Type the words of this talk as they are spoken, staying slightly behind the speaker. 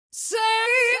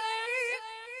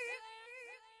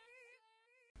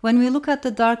When we look at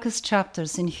the darkest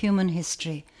chapters in human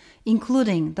history,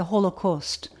 including the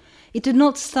Holocaust, it did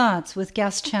not start with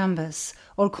gas chambers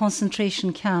or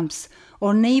concentration camps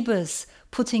or neighbors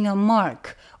putting a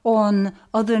mark on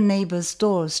other neighbors'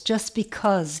 doors just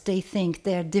because they think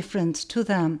they're different to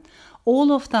them.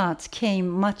 All of that came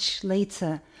much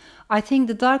later. I think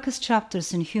the darkest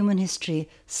chapters in human history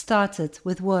started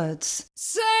with words.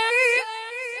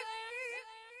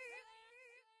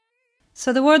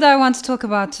 So the word I want to talk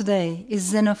about today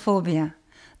is xenophobia.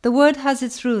 The word has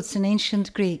its roots in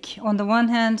ancient Greek. On the one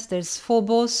hand, there's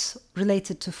phobos,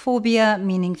 related to phobia,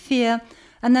 meaning fear,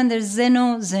 and then there's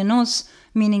xenos,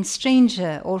 meaning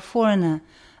stranger or foreigner.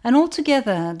 And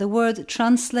altogether, the word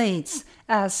translates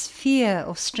as fear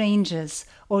of strangers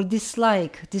or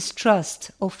dislike,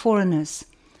 distrust of foreigners.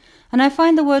 And I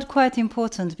find the word quite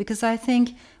important because I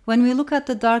think when we look at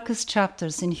the darkest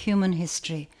chapters in human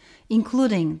history,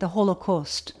 including the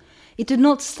Holocaust, it did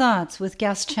not start with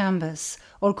gas chambers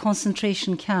or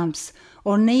concentration camps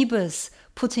or neighbors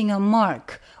putting a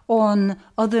mark on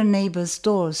other neighbors'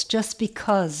 doors just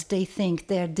because they think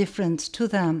they're different to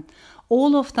them.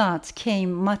 All of that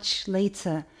came much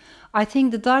later. I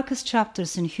think the darkest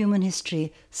chapters in human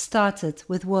history started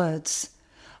with words.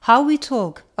 How we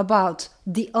talk about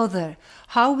the other,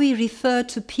 how we refer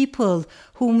to people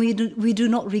whom we do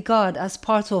not regard as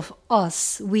part of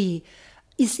us, we,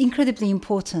 is incredibly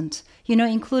important,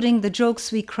 including the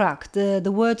jokes we crack,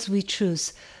 the words we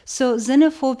choose. So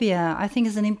xenophobia, I think,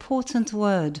 is an important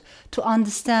word to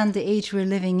understand the age we're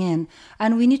living in.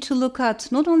 And we need to look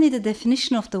at not only the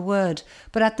definition of the word,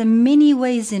 but at the many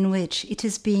ways in which it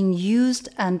is being used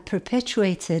and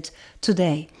perpetuated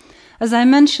today. As I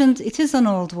mentioned, it is an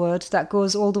old word that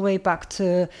goes all the way back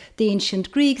to the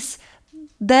ancient Greeks.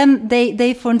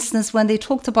 They, for instance, when they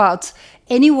talked about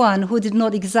anyone who did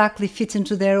not exactly fit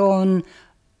into their own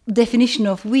definition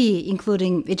of we,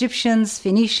 including Egyptians,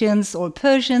 Phoenicians, or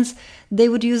Persians, they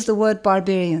would use the word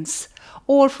barbarians.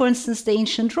 Or, for instance, the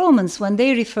ancient Romans, when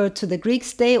they referred to the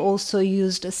Greeks, they also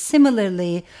used a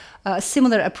similar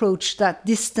approach that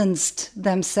distanced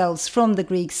themselves from the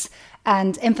Greeks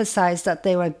and emphasized that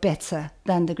they were better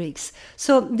than the Greeks.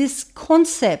 So this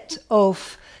concept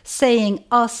of saying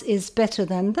us is better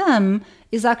than them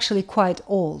is actually quite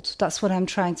old. That's what I'm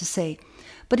trying to say.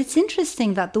 But it's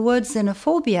interesting that the word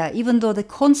xenophobia, even though the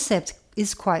concept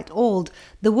is quite old,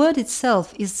 the word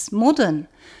itself is modern,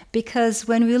 because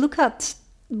when we look at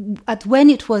when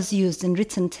it was used in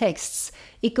written texts,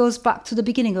 it goes back to the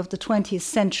beginning of the 20th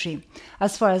century.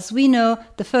 As far as we know,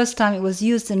 the first time it was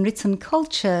used in written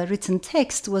culture, written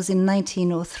text, was in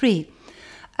 1903.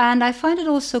 And I find it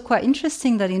also quite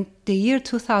interesting that in the year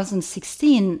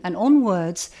 2016 and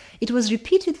onwards, it was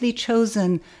repeatedly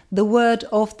chosen the word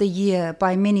of the year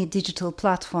by many digital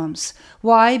platforms.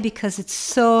 Why? Because it's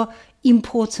so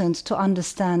important to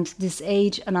understand this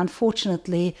age, and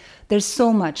unfortunately, there's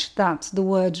so much that the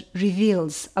word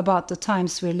reveals about the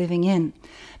times we're living in.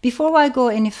 Before I go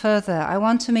any further, I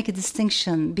want to make a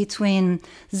distinction between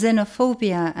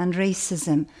xenophobia and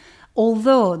racism.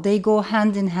 Although they go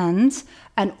hand in hand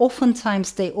and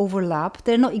oftentimes they overlap,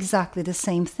 they're not exactly the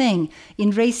same thing.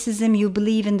 In racism, you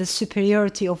believe in the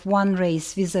superiority of one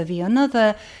race vis-a-vis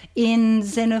another. In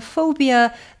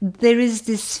xenophobia, there is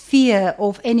this fear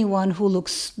of anyone who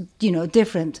looks,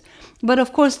 different. But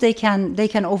of course, they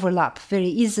can overlap very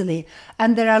easily.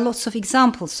 And there are lots of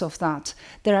examples of that.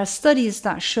 There are studies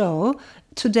that show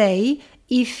today,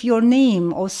 if your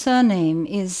name or surname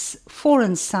is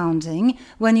foreign sounding,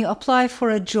 when you apply for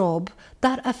a job,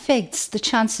 that affects the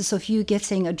chances of you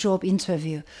getting a job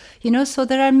interview. So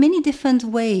there are many different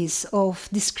ways of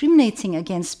discriminating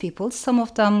against people, some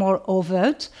of them more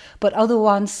overt, but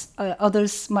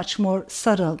others much more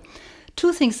subtle.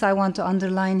 Two things I want to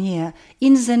underline here.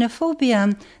 In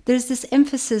xenophobia, there's this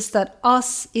emphasis that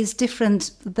us is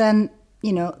different than,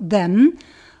 them.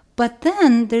 But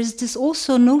then there's this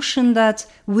also notion that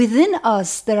within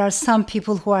us there are some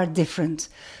people who are different.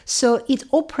 So it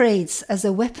operates as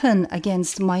a weapon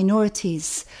against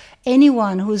minorities.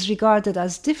 Anyone who is regarded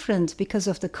as different because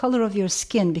of the color of your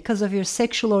skin, because of your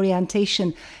sexual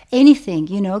orientation, anything,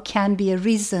 can be a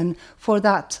reason for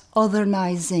that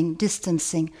othernizing,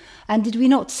 distancing. And did we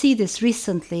not see this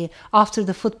recently after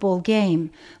the football game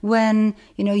when,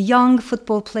 young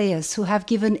football players who have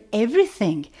given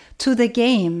everything to the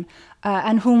game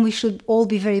and whom we should all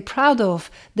be very proud of,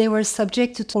 they were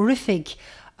subjected to horrific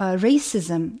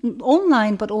racism,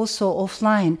 online but also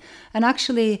offline. And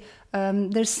actually,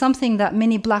 there's something that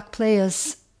many black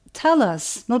players tell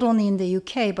us, not only in the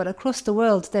UK, but across the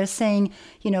world, they're saying,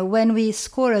 when we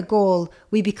score a goal,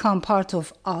 we become part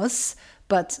of us,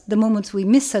 but the moment we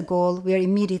miss a goal, we are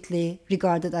immediately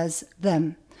regarded as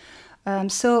them.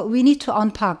 So we need to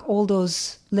unpack all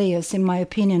those layers, in my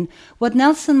opinion. What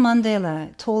Nelson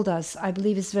Mandela told us, I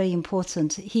believe, is very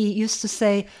important. He used to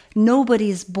say, nobody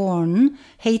is born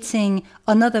hating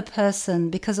another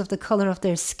person because of the color of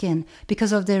their skin,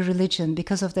 because of their religion,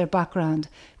 because of their background,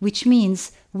 which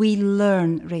means we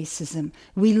learn racism,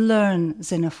 we learn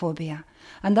xenophobia.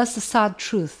 And that's the sad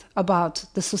truth about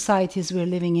the societies we're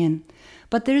living in.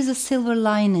 But there is a silver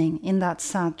lining in that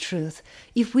sad truth.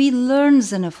 If we learn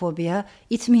xenophobia,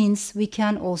 it means we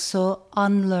can also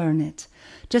unlearn it.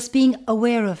 Just being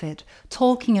aware of it,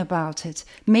 talking about it,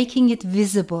 making it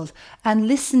visible, and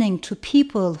listening to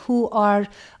people who are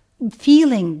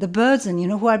feeling the burden,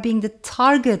 who are being the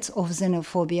target of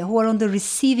xenophobia, who are on the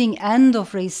receiving end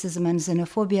of racism and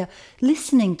xenophobia,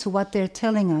 listening to what they're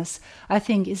telling us, I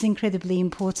think is incredibly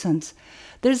important.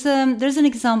 There's an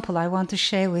example I want to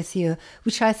share with you,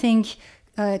 which I think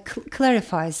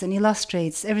clarifies and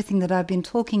illustrates everything that I've been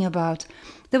talking about.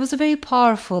 There was a very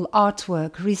powerful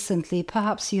artwork recently,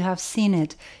 perhaps you have seen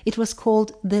it. It was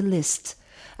called The List.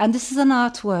 And this is an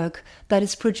artwork that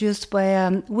is produced by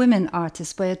a women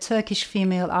artist, by a Turkish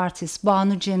female artist,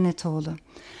 Banu Cennetoğlu.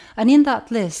 And in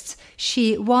that list,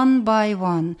 she, one by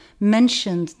one,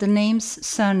 mentioned the names,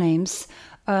 surnames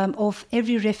of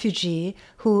every refugee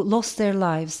who lost their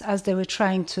lives as they were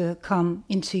trying to come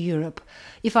into Europe.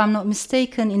 If I'm not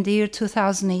mistaken, in the year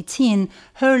 2018,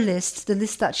 her list, the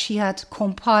list that she had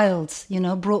compiled,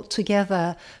 brought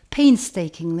together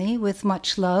painstakingly with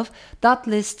much love, that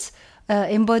list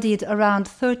embodied around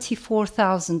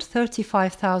 34,000,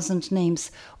 35,000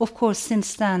 names. Of course,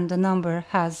 since then, the number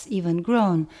has even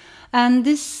grown. And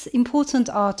this important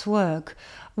artwork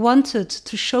wanted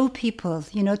to show people,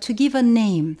 to give a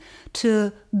name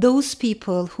to those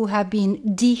people who have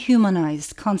been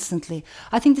dehumanized constantly.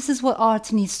 I think this is what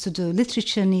art needs to do,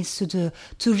 literature needs to do,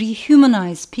 to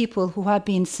rehumanize people who have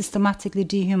been systematically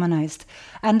dehumanized.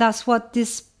 And that's what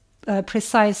this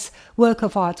precise work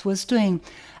of art was doing.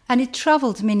 And it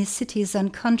traveled many cities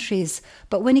and countries.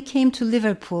 But when it came to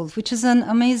Liverpool, which is an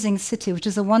amazing city, which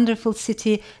is a wonderful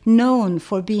city known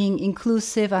for being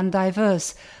inclusive and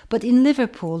diverse, but in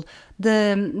Liverpool,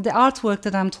 the artwork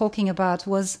that I'm talking about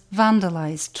was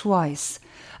vandalized twice.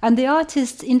 And the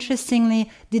artist,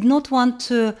 interestingly, did not want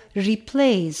to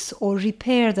replace or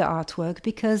repair the artwork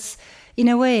because, in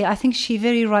a way, I think she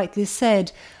very rightly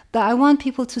said that I want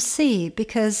people to see,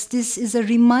 because this is a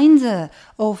reminder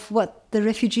of what the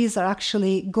refugees are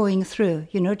actually going through,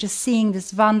 just seeing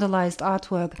this vandalized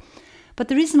artwork. But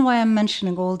the reason why I'm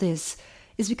mentioning all this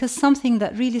is because something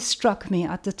that really struck me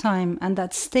at the time and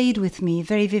that stayed with me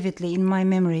very vividly in my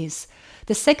memories.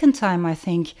 The second time, I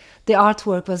think, the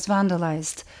artwork was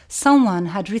vandalized, someone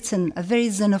had written a very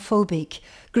xenophobic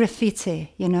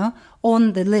graffiti,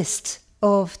 on the list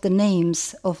of the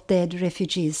names of dead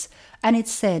refugees. And it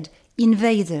said,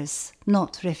 invaders,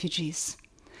 not refugees.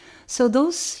 So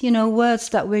those, words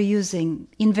that we're using,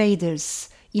 invaders,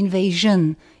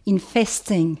 invasion,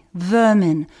 infesting,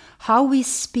 vermin, how we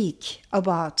speak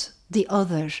about the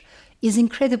other is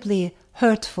incredibly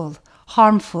hurtful,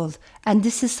 harmful, and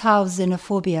this is how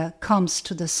xenophobia comes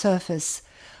to the surface.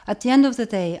 At the end of the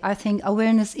day, I think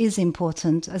awareness is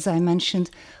important, as I mentioned,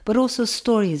 but also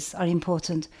stories are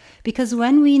important. Because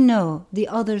when we know the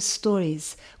other's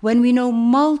stories, when we know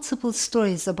multiple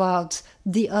stories about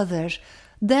the other,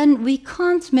 then we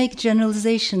can't make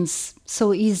generalizations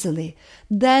so easily.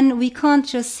 Then we can't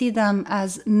just see them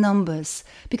as numbers.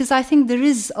 Because I think there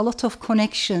is a lot of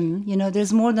connection,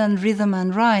 there's more than rhythm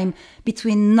and rhyme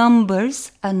between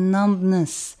numbers and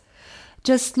numbness.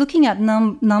 Just looking at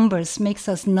numbers makes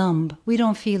us numb. We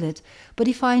don't feel it. But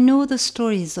if I know the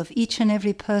stories of each and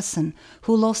every person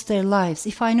who lost their lives,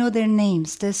 if I know their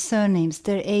names, their surnames,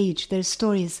 their age, their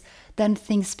stories, then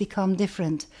things become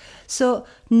different. So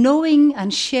knowing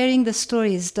and sharing the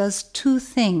stories does two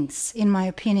things, in my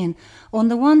opinion. On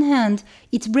the one hand,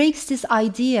 it breaks this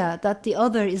idea that the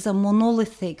other is a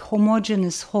monolithic,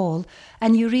 homogeneous whole,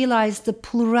 and you realize the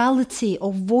plurality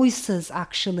of voices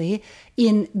actually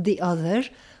in the other.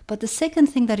 But the second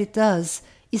thing that it does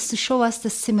is to show us the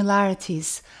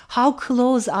similarities, how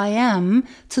close I am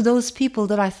to those people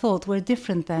that I thought were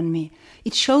different than me.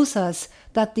 It shows us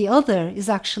that the other is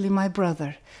actually my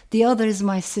brother, the other is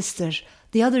my sister,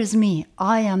 the other is me,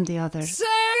 I am the other.